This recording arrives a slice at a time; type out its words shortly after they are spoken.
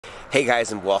Hey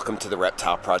guys, and welcome to the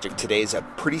Reptile Project. Today's a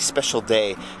pretty special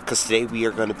day because today we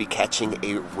are going to be catching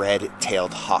a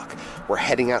red-tailed hawk. We're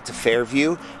heading out to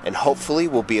Fairview and hopefully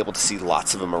we'll be able to see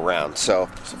lots of them around. So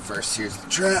first, here's the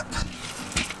trap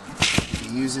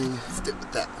we're using. Stick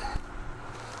with that.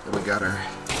 And we got our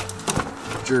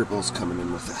gerbils coming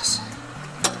in with us.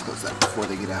 Close that before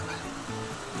they get out.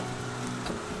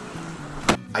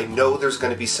 I know there's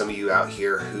going to be some of you out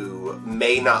here who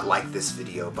may not like this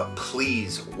video, but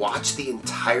please watch the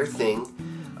entire thing,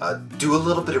 do a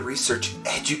little bit of research,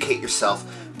 educate yourself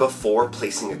before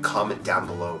placing a comment down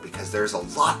below, because there's a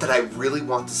lot that I really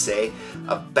want to say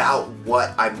about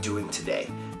what I'm doing today.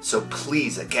 So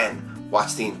please, again,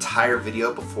 watch the entire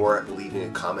video before leaving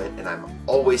a comment, and I'm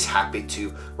always happy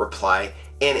to reply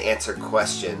and answer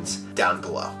questions down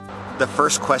below. The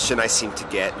first question I seem to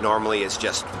get normally is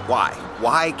just why?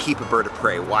 Why keep a bird of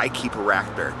prey? Why keep a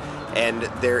raptor? And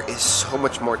there is so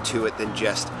much more to it than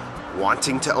just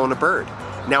wanting to own a bird.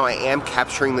 Now, I am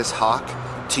capturing this hawk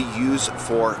to use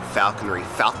for falconry.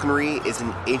 Falconry is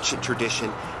an ancient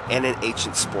tradition and an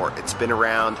ancient sport. It's been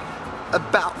around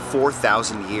about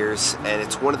 4,000 years, and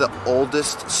it's one of the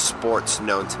oldest sports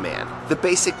known to man. The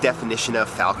basic definition of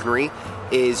falconry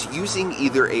is using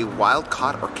either a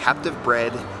wild-caught or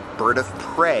captive-bred bird of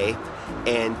prey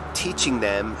and teaching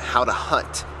them how to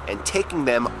hunt and taking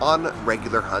them on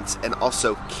regular hunts and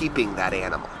also keeping that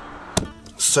animal.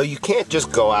 So you can't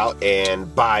just go out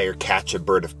and buy or catch a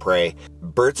bird of prey.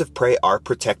 Birds of prey are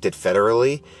protected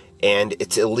federally, and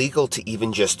it's illegal to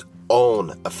even just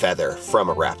own a feather from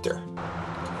a raptor.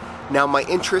 Now, my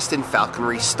interest in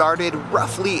falconry started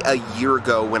roughly a year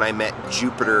ago when I met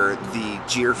Jupiter, the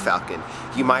gyrfalcon.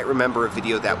 You might remember a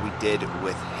video that we did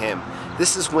with him.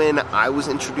 This is when I was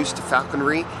introduced to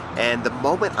falconry, and the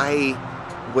moment I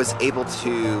was able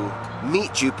to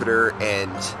meet Jupiter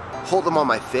and hold him on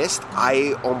my fist,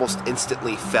 I almost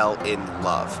instantly fell in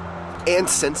love. And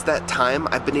since that time,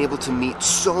 I've been able to meet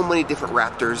so many different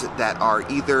raptors that are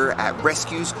either at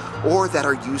rescues or that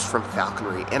are used from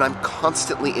falconry, and I'm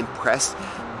constantly impressed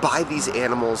by these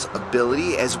animals'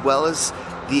 ability as well as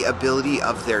the ability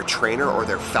of their trainer or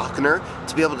their falconer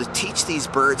to be able to teach these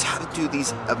birds how to do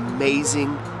these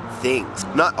amazing things.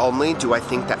 Not only do I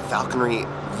think that falconry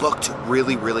looked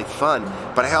really fun,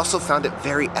 but I also found it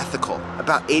very ethical.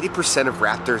 About 80% of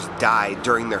raptors die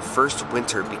during their first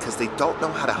winter because they don't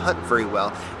know how to hunt very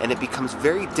well, and it becomes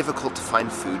very difficult to find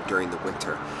food during the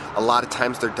winter. A lot of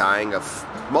times they're dying of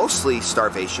mostly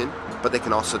starvation, but they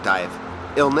can also die of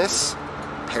illness,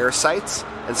 parasites,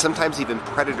 and sometimes even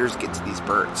predators get to these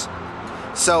birds.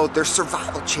 So their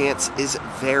survival chance is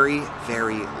very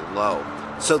low.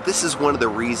 So this is one of the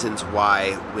reasons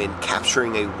why when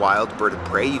capturing a wild bird of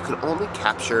prey, you can only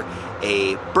capture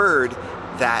a bird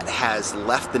that has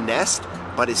left the nest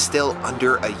but is still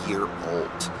under a year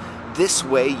old. This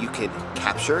way you can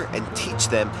capture and teach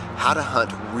them how to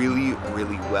hunt really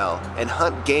well and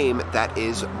hunt game that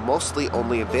is mostly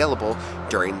only available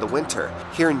during the winter.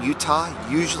 Here in Utah,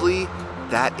 usually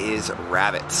that is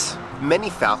rabbits. Many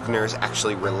falconers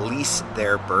actually release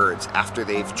their birds after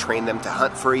they've trained them to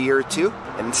hunt for a year or two,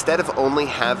 and instead of only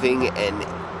having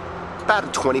about a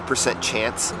 20%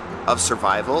 chance of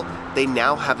survival, they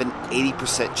now have an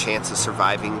 80% chance of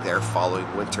surviving their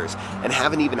following winters and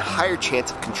have an even higher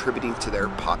chance of contributing to their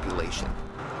population.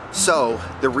 So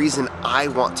the reason I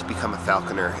want to become a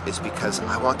falconer is because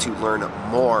I want to learn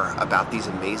more about these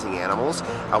amazing animals.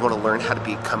 I want to learn how to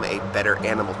become a better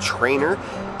animal trainer,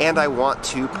 and I want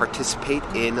to participate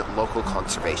in local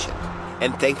conservation.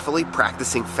 And thankfully,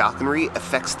 practicing falconry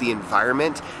affects the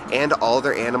environment and all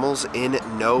their animals in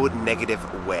no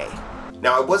negative way.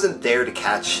 Now, I wasn't there to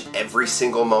catch every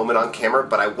single moment on camera,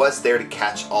 but I was there to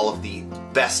catch all of the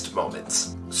best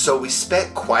moments. So we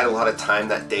spent quite a lot of time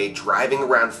that day driving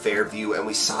around Fairview, and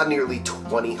we saw nearly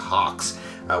 20 hawks.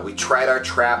 We tried our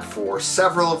trap for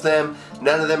several of them.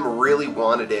 None of them really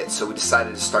wanted it, so we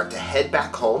decided to start to head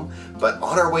back home. But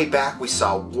on our way back, we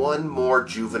saw one more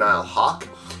juvenile hawk,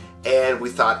 and we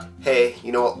thought, hey,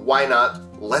 you know what, why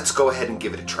not? Let's go ahead and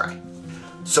give it a try.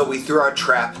 So we threw our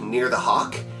trap near the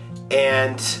hawk,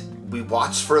 and we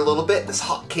watched for a little bit. This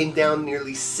hawk came down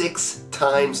nearly 6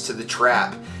 times to the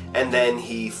trap, and then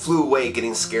he flew away,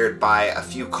 getting scared by a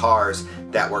few cars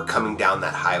that were coming down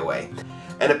that highway.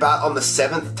 And about on the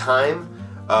 7th time,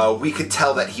 we could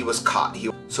tell that he was caught.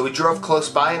 So we drove close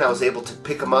by, and I was able to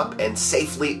pick him up and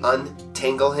safely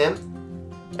untangle him.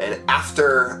 And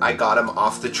after I got him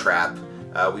off the trap,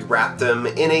 we wrapped him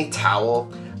in a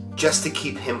towel just to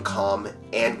keep him calm,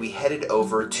 and we headed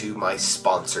over to my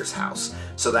sponsor's house.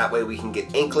 So that way we can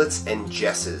get anklets and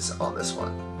jesses on this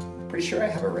one. Pretty sure I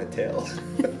have a red tail.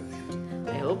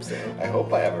 I hope hope so. I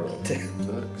hope I have a red tail.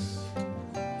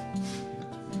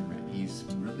 He's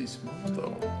really small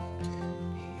though.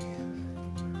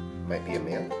 Might be a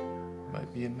male.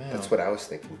 Might be a male. That's what I was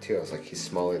thinking too. I was like, he's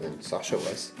smaller than Sasha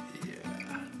was.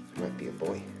 Yeah. Might be a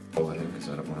boy. I'll let him because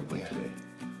I don't want to blink today.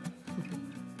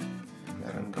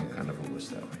 I'm kind of a wuss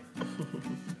that way.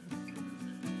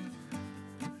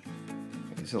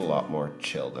 He's a lot more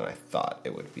chill than I thought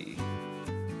it would be.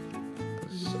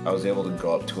 I was able to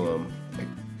go up to him.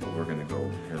 But we're gonna go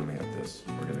here. Let me have this.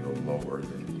 We're gonna go lower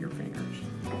than your fingers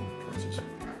towards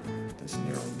this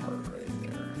narrow part right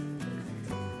there.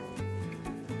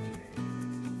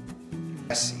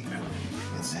 I see.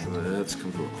 Let's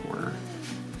come to a corner.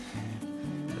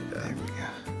 There we go.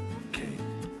 Okay.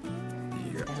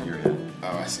 Here, your head.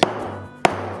 Oh, I see.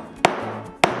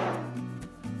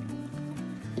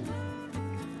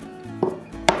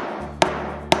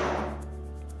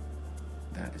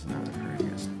 That is not the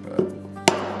prettiest, but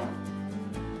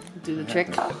Do the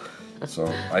trick. so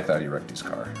I thought he wrecked his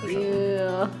car.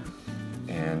 Yeah.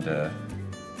 And I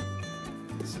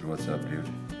said, "What's up, dude?"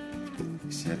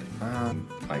 He said,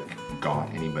 like got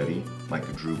anybody like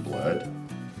drew blood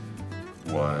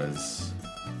was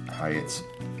Hyatt's,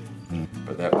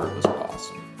 but that bird was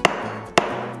awesome.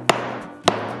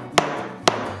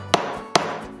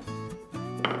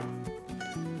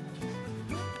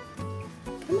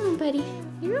 Come on, buddy.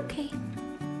 You're okay.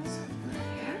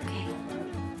 You're okay.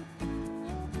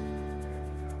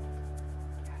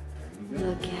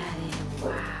 Look at him.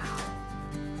 Wow.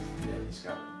 Yeah, he's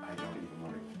got. I don't even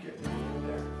want to get in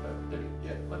there, but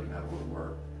let him have a little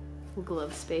more.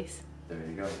 Glove space. There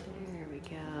you go. There we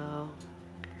go.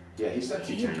 Yeah, he's not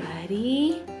too Hey, tender.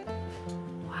 buddy.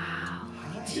 Wow.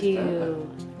 Look at you.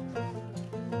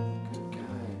 Good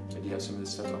guy. Do you have some of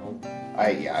this stuff at home?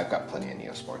 Yeah, I've got plenty of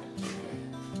Neosporin.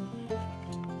 All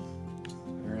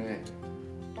right.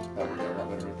 That worked out a lot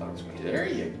better than I thought it was going to. There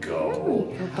you There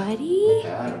go. you go, buddy.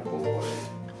 Attaboy.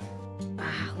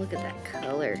 Wow, look at that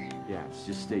color. Yeah,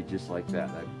 just stay just like that.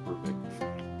 That's perfect.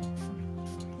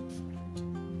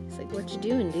 It's like, what you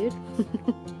doing, dude?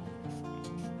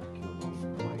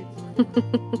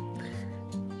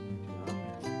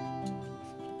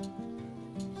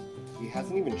 He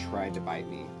hasn't even tried to bite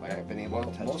me. Like I've been able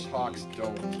to touch. Most hawks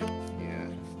don't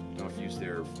use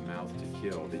their mouth to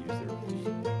kill, they use their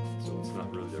feet. So it's not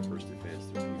really their first defense,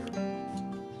 their feet are.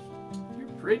 You're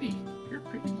pretty. You're a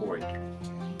pretty boy.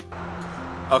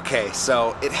 Okay,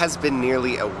 so it has been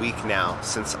nearly a week now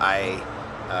since I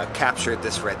captured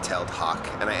this red-tailed hawk,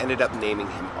 and I ended up naming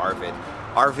him Arvid.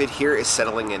 Arvid here is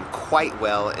settling in quite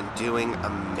well and doing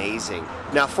amazing.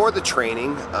 Now for the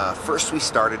training, first we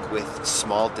started with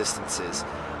small distances.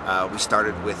 We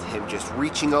started with him just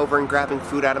reaching over and grabbing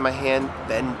food out of my hand,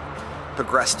 then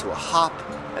progressed to a hop,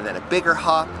 and then a bigger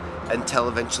hop, until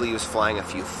eventually he was flying a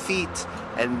few feet,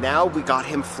 and now we got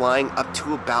him flying up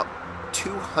to about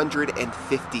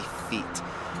 250 feet.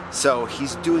 So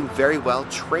he's doing very well,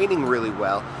 training really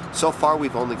well. So far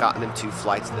we've only gotten him to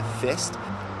fly to the fist.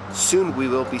 Soon we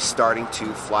will be starting to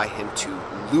fly him to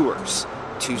lures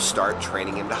to start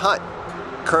training him to hunt.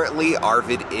 Currently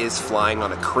Arvid is flying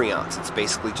on a creance. It's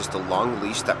basically just a long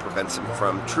leash that prevents him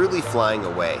from truly flying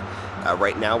away.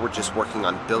 Right now we're just working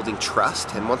on building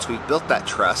trust, and once we've built that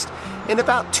trust, in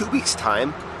about 2 weeks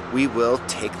time, we will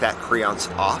take that creance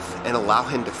off and allow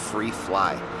him to free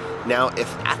fly. Now, if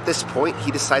at this point he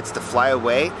decides to fly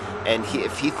away, and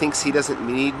if he thinks he doesn't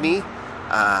need me,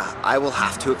 I will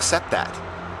have to accept that.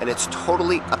 And it's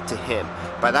totally up to him.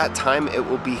 By that time, it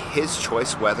will be his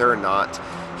choice whether or not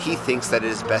he thinks that it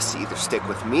is best to either stick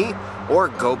with me or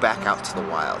go back out to the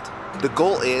wild. The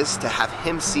goal is to have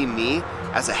him see me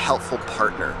as a helpful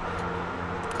partner.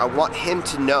 I want him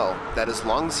to know that as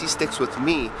long as he sticks with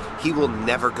me, he will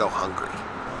never go hungry.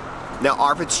 Now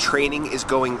Arvid's training is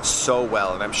going so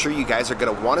well, and I'm sure you guys are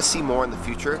going to want to see more in the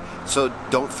future, so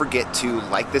don't forget to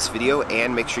like this video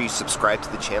and make sure you subscribe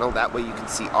to the channel. That way you can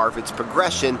see Arvid's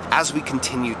progression as we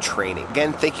continue training.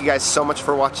 Again, thank you guys so much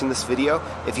for watching this video.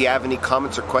 If you have any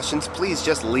comments or questions, please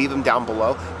just leave them down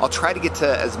below. I'll try to get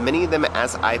to as many of them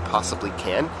as I possibly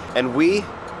can, and we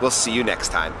will see you next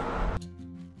time.